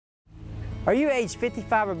Are you age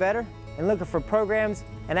 55 or better and looking for programs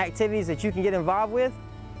and activities that you can get involved with?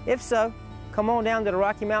 If so, come on down to the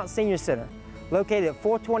Rocky Mount Senior Center, located at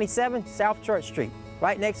 427 South Church Street,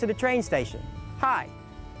 right next to the train station. Hi,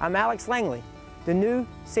 I'm Alex Langley, the new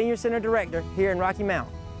Senior Center Director here in Rocky Mount.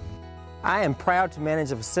 I am proud to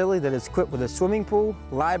manage a facility that is equipped with a swimming pool,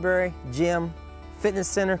 library, gym, fitness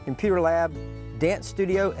center, computer lab, dance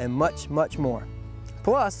studio, and much, much more.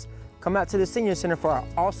 Plus, come out to the Senior Center for our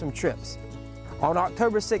awesome trips. On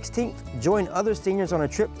October 16th, join other seniors on a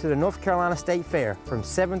trip to the North Carolina State Fair from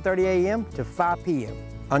 7:30 a.m. to 5 p.m.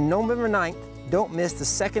 On November 9th, don't miss the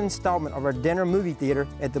second installment of our dinner movie theater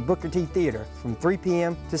at the Booker T Theater from 3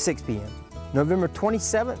 p.m. to 6 p.m. November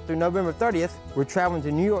 27th through November 30th, we're traveling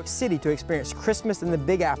to New York City to experience Christmas in the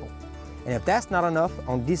Big Apple. And if that's not enough,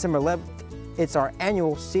 on December 11th, it's our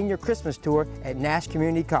annual Senior Christmas Tour at Nash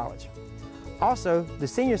Community College. Also, the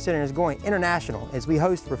Senior Center is going international as we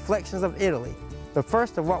host Reflections of Italy, the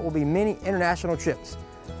first of what will be many international trips.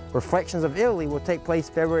 Reflections of Italy will take place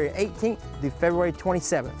February 18th through February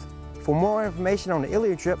 27th. For more information on the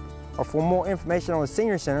Italy trip or for more information on the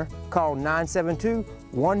Senior Center, call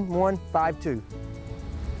 972-1152.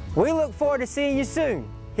 We look forward to seeing you soon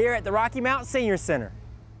here at the Rocky Mount Senior Center.